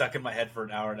Out stuck in my head for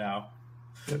an hour now.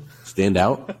 Stand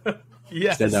Out?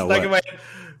 Yeah, Stand Out stuck in my head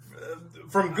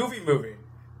from Goofy Movie,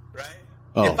 right?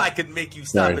 Oh, if I could make you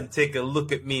stop and take a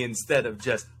look at me instead of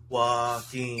just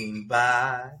walking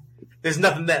by. There's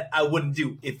nothing that I wouldn't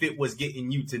do if it was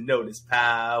getting you to notice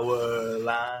power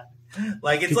line.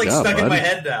 Like, it's stuck in my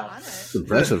head now. It's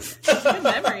impressive. Good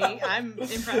memory. I'm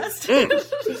impressed.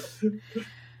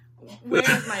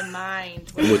 Where's my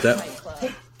mind? With that?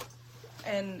 Club?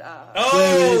 And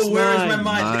where's my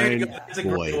mind? There you go. That's a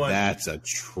great one. That's a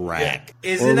track.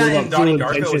 Yeah. Isn't that in Donnie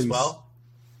Darko as well?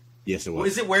 Yes, it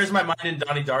was. Is it Where's My Mind in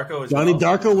Donnie Darko as well? Donnie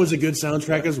Darko was a good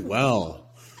soundtrack as well.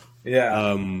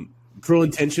 Yeah. Cruel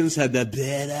Intentions had that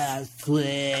better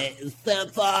split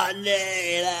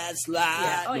symphony that's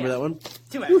like. Remember that one?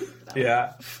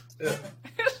 Yeah.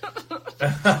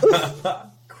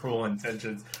 Cruel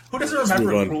Intentions. Who doesn't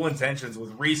remember Cruel Intentions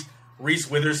with Reese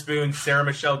Witherspoon, Sarah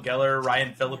Michelle Gellar,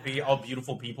 Ryan Phillippe, all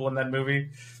beautiful people in that movie?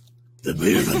 The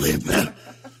beautiful people.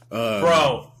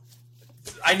 Bro,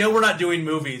 I know we're not doing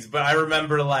movies, but I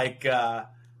remember like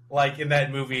in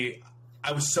that movie,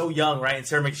 I was so young, right? And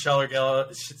Sarah Michelle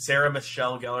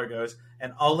Gellar goes,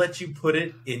 and I'll let you put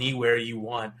it anywhere you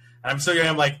want. And I'm so young,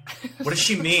 I'm like, what does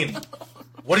she mean?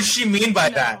 What does she mean by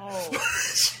that?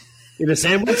 In a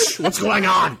sandwich? What's going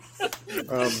on?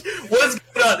 What is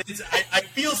going on? I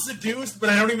feel seduced, but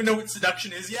I don't even know what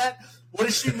seduction is yet. What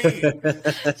does she mean?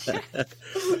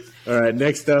 All right,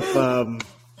 next up,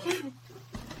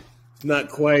 not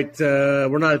quite,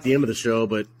 we're not at the end of the show,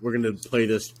 but we're going to play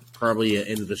this probably at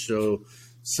the end of the show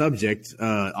subject.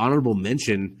 Honorable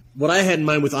mention. What I had in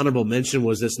mind with honorable mention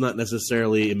was it's not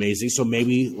necessarily amazing, so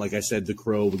maybe, like I said, The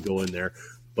Crow would go in there.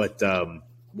 But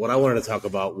what I wanted to talk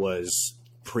about was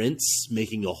Prince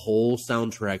making a whole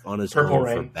soundtrack on his own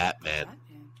for Batman.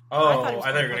 Oh, I thought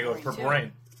you were going to go with Purple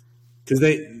Rain. Because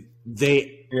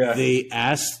they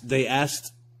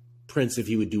asked Prince if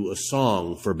he would do a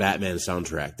song for Batman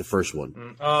soundtrack, the first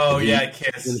one. Oh,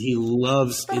 Kiss. And he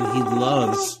loves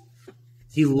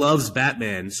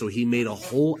Batman, so he made a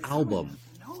whole album.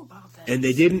 And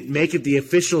they didn't make it the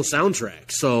official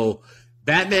soundtrack. So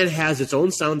Batman has its own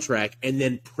soundtrack, and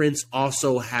then Prince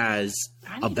also has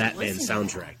a Batman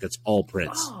soundtrack. That's all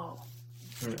Prince. Oh.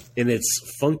 And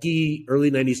it's funky,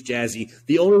 early 90s jazzy.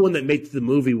 The only one that made the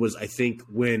movie was, I think,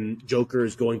 when Joker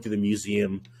is going to the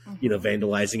museum,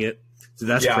 vandalizing it. So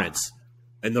that's Prince.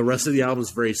 And the rest of the album is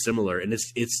very similar. And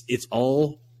it's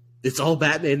all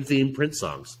Batman themed Prince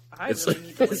songs.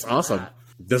 It's awesome.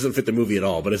 It doesn't fit the movie at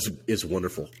all, but it's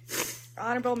wonderful.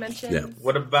 Honorable mention. Yeah.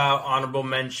 What about honorable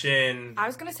mention? I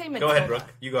was going to say Matilda. Go ahead,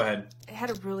 Brooke. You go ahead. It had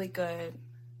a really good.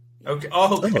 Okay.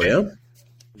 Oh, okay. Oh,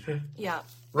 yeah? Yeah.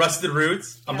 Rusted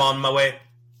Roots. Yeah. I'm on my way.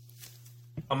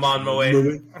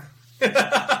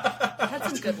 Had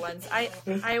some good ones. I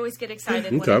always get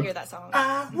excited when I hear that song.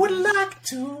 I would like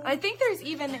to. I think there's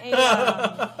even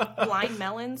a Blind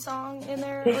Melon song in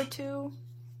there or two.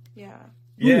 Yeah.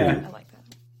 Yeah. I like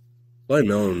that. Blind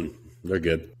Melon, they're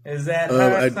good. Is that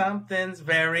something's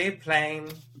very plain?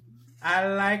 I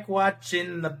like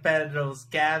watching the petals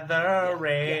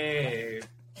gathering.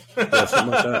 Yeah,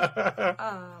 something like that.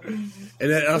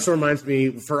 And it also reminds me,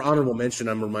 for honorable mention,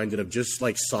 I'm reminded of just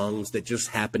like songs that just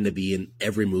happen to be in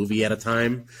every movie at a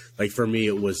time. Like for me,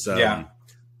 it was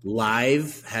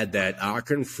Live had that I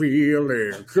can feel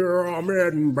it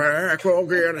coming back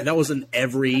again. And that was in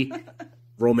every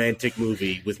romantic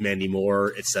movie with Mandy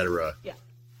Moore, etc. Yeah.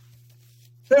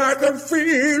 I can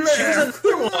feel it. She was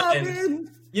another one.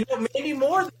 You know, Mandy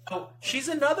Moore, though, she's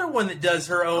another one that does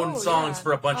her own songs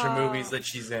for a bunch of movies that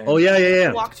she's in. Oh,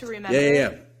 yeah. Walk to Remember.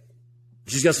 Yeah.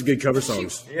 She's got some good cover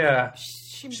songs.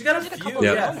 She's got a few.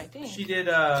 I think. She did.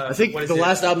 I think the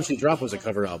last album she dropped was a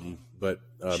cover album, but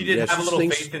she did Have a Little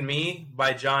Faith in Me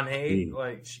by John Hay.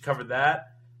 Like she covered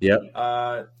that. Yep.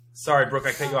 Sorry, Brooke,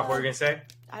 I cut you off. What were you gonna say?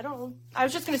 I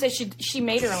was just gonna say she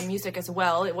made her own music as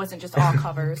well. It wasn't just all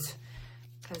covers.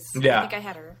 Because I think I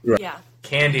had her. Right. Yeah.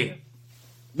 Candy.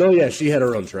 No, yeah, she had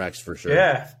her own tracks for sure.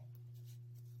 Yeah.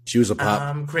 She was a pop.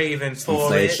 I'm craving for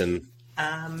inflation. It.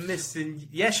 I'm missing.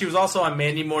 Yeah, she was also on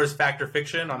Mandy Moore's Fact or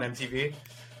Fiction on MTV.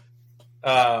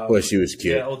 Boy, she was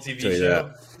cute. Yeah, old TV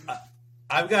show.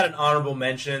 I've got an honorable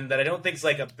mention that I don't think is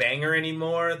like a banger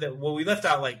anymore. That we left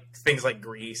out like things like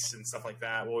Grease and stuff like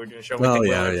that while we were doing a show.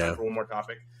 Oh, For one more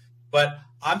topic, but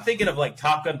I'm thinking of like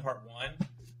Top Gun Part 1,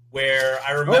 where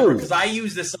I remember because I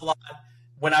used this a lot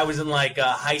when I was in like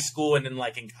high school and in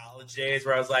college days,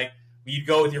 where I was like, you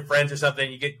go with your friends or something,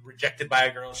 and you get rejected by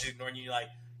a girl, she's ignoring you,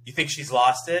 you think she's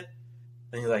lost it?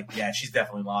 And you're like, yeah, she's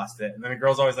definitely lost it. And then the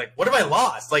girl's always like, what have I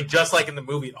lost? Like, just like in the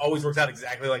movie, it always works out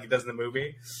exactly like it does in the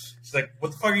movie. She's like,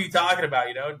 what the fuck are you talking about?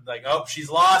 You know, like, oh, she's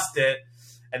lost it.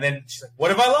 And then she's like,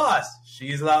 what have I lost?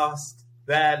 She's lost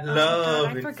that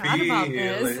love. I forgot about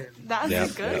this.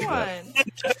 That's a good one.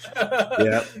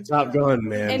 Yeah, Top Gun,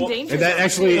 man. And that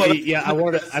actually,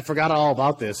 I forgot all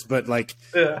about this, but like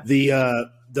the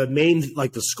main,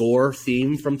 like the score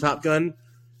theme from Top Gun,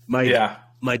 my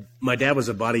dad was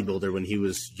a bodybuilder when he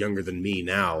was younger than me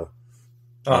now.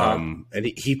 And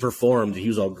he performed, he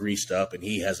was all greased up, and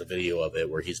he has a video of it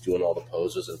where he's doing all the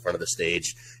poses in front of the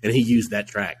stage, and he used that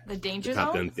track, the Danger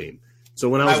Top Zone Gun theme. So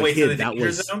when I was a kid, that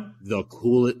was the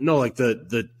coolest. No, like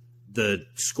the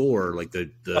score, like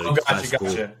the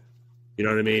gotcha. You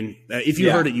know what I mean? If you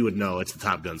heard it, you would know it's the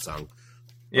Top Gun song.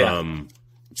 Yeah.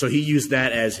 So he used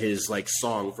that as his like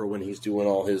song for when he's doing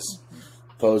all his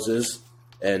poses,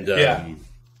 and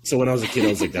so when I was a kid, I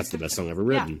was like, "That's the best song ever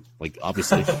written." Like,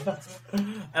 obviously.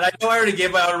 And I know I already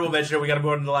gave my honorable mention. We got to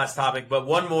move on to the last topic, but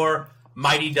one more: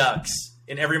 Mighty Ducks.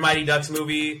 In every Mighty Ducks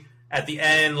movie, at the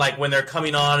end, like when they're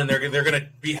coming on and they're gonna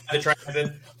be the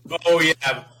triumphant. Oh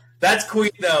yeah, that's Queen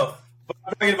though. But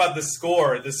I'm talking about the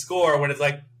score. The score when it's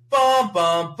like bum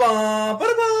bum bum ba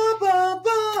bum bum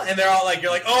bum, and they're all like,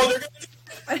 you're like, oh, they're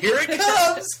gonna here it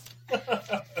comes.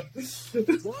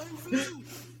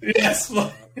 Yes.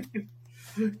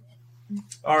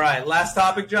 All right, last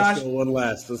topic, Josh.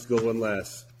 Let's go one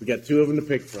last. We got two of them to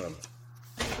pick from.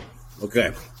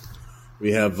 Okay.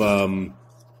 We have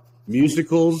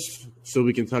musicals, so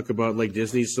we can talk about like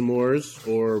Disney some more,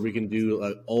 or we can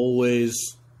do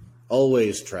always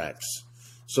tracks.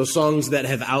 So songs that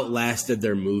have outlasted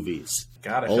their movies.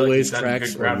 God, I feel always like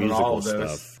tracks or musical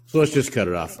stuff. So let's just cut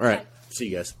it off. All right. See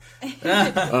you guys.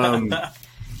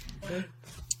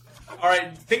 All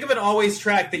right, think of an always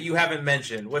track that you haven't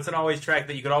mentioned. What's an always track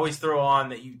that you could always throw on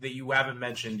that you haven't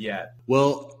mentioned yet?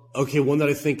 Well, okay, one that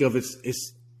I think of it's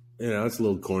it's a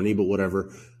little corny, but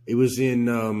whatever. It was in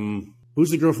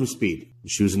who's the girl from Speed?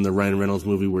 She was in the Ryan Reynolds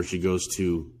movie where she goes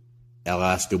to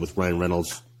Alaska with Ryan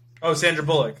Reynolds. Oh, Sandra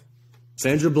Bullock.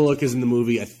 Sandra Bullock is in the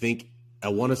movie. I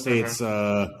want to say it's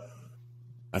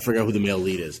I forgot who the male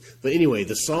lead is. But anyway,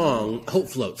 the song Hope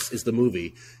Floats is the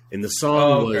movie. And the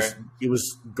song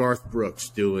was Garth Brooks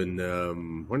doing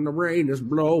When the Rain is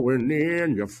Blowing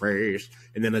in Your Face.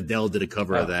 And then Adele did a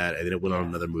cover of that, and then it went on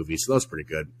another movie. So that was pretty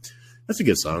good. That's a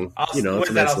good song. What is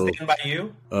that? I'll Stand By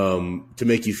You? To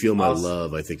Make You Feel My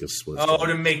Love, I think is what's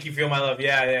To Make You Feel My Love.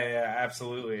 Yeah,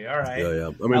 absolutely. All right.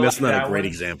 Yeah. I mean, that's not a great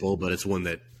example, but it's one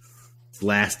that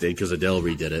lasted because Adele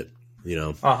redid it, you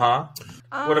know.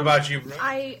 What about you, Brooke?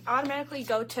 I automatically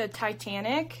go to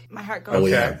Titanic. My heart goes.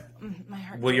 Okay. My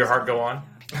heart. Will your heart go on?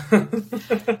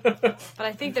 But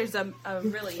I think there's a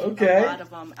really a lot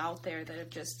of them out there that have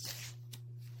just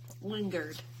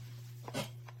lingered.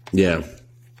 Yeah.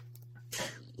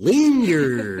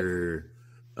 Linger.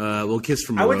 Well, Kiss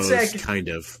from a Rose, kind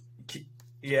of.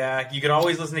 Yeah, you can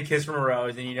always listen to Kiss from a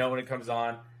Rose, and you know when it comes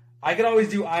on. I could always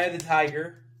do Eye of the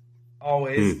Tiger.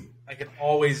 Always. I can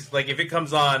always, like, if it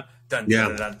comes on, dun,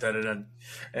 dun, dun, dun, dun, dun,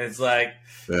 and it's like...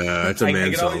 it's a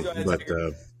man song.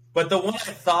 But the one I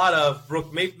thought of,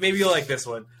 Brooke, maybe you'll like this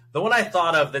one. The one I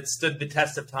thought of that stood the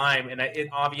test of time, and it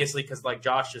obviously, because like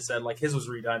Josh just said, like his was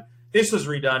redone. This was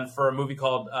redone for a movie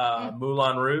called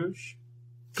Moulin Rouge.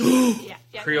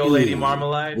 Creole Lady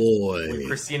Marmalade. Boy. With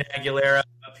Christina Aguilera,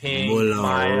 Pink,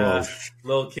 Maya,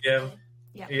 Lil' Kim.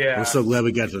 Yeah. I'm so glad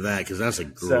we got to that because that's a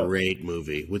great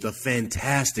movie with a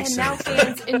fantastic soundtrack. And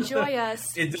now fans enjoy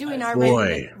us doing our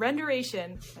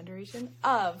rendition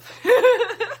of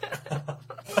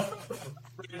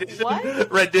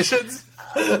what? Renditions?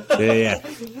 Yeah.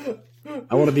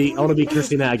 I want to be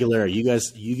Christina Aguilera.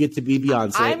 You get to be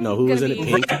Beyonce. Who was in it?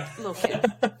 Pink. Lil' Kim.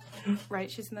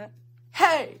 Right, she's in that.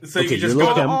 Hey. So you just go.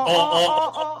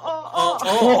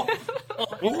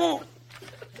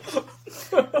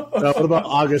 What about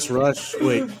August Rush?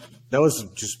 Wait, that was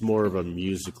just more of a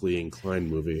musically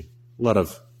inclined movie. A lot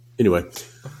of anyway.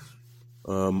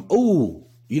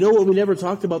 You know what we never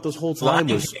talked about this whole time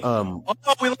was we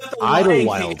left the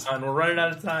Idlewild. We're running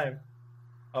out of time.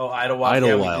 Oh, Idlewild.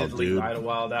 Idlewild, dude.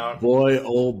 Idlewild out. Boy,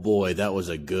 oh boy, that was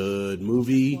a good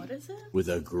movie. What is it? With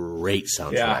a great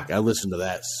soundtrack. Yeah. I listened to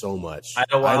that so much.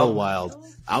 Idlewild.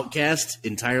 Outcast,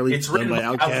 entirely it's done by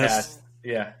Outcast.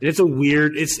 Yeah. It's a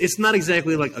weird. It's not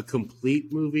exactly like a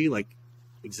complete movie. Like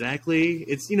exactly.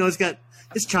 It's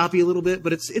it's choppy a little bit,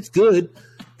 but it's good,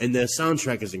 and the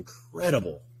soundtrack is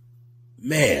incredible.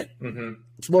 Man,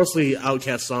 It's mostly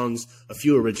Outkast songs, a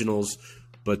few originals,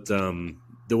 but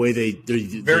the The way they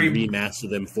remaster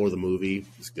them for the movie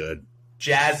is good.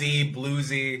 Jazzy,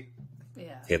 bluesy,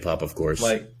 hip hop, of course.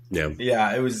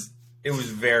 It was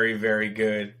very, very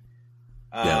good.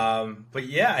 But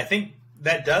yeah, I think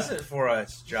that does it for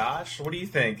us, Josh. What do you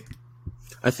think?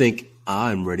 I think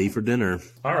I'm ready for dinner.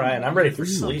 All right, and I'm ready for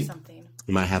sleep.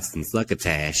 You might have some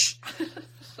succotash.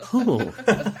 Oh,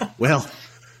 well.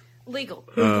 Legal.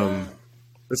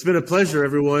 It's been a pleasure,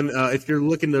 everyone. If you're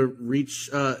looking to reach,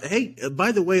 hey,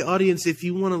 by the way, audience, if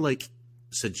you want to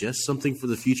suggest something for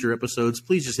the future episodes,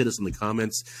 please just hit us in the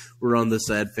comments. We're on the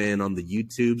Sad Fan on the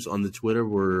YouTubes, on the Twitter.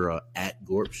 We're at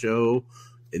GORP Show,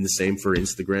 and the same for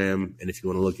Instagram. And if you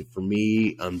want to look for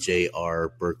me, I'm JR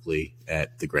Berkeley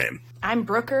at the Gram. I'm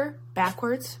Brooker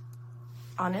backwards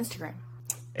on Instagram.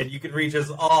 And you can reach us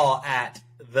all at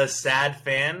the Sad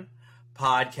Fan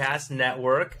Podcast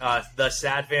Network. The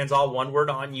Sad Fans, all one word,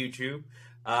 on YouTube.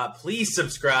 Please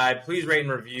subscribe. Please rate and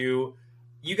review.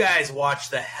 You guys watch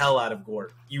the hell out of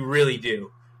GORP. You really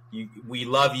do. We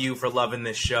love you for loving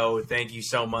this show. Thank you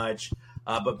so much.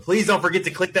 But please don't forget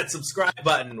to click that subscribe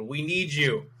button. We need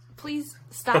you. Please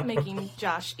stop making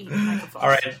Josh eat microphones. All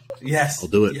right. Yes. I'll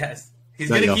do it. Yes. He's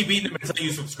going to keep eating them until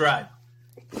you subscribe.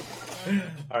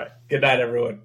 All right. Good night, everyone.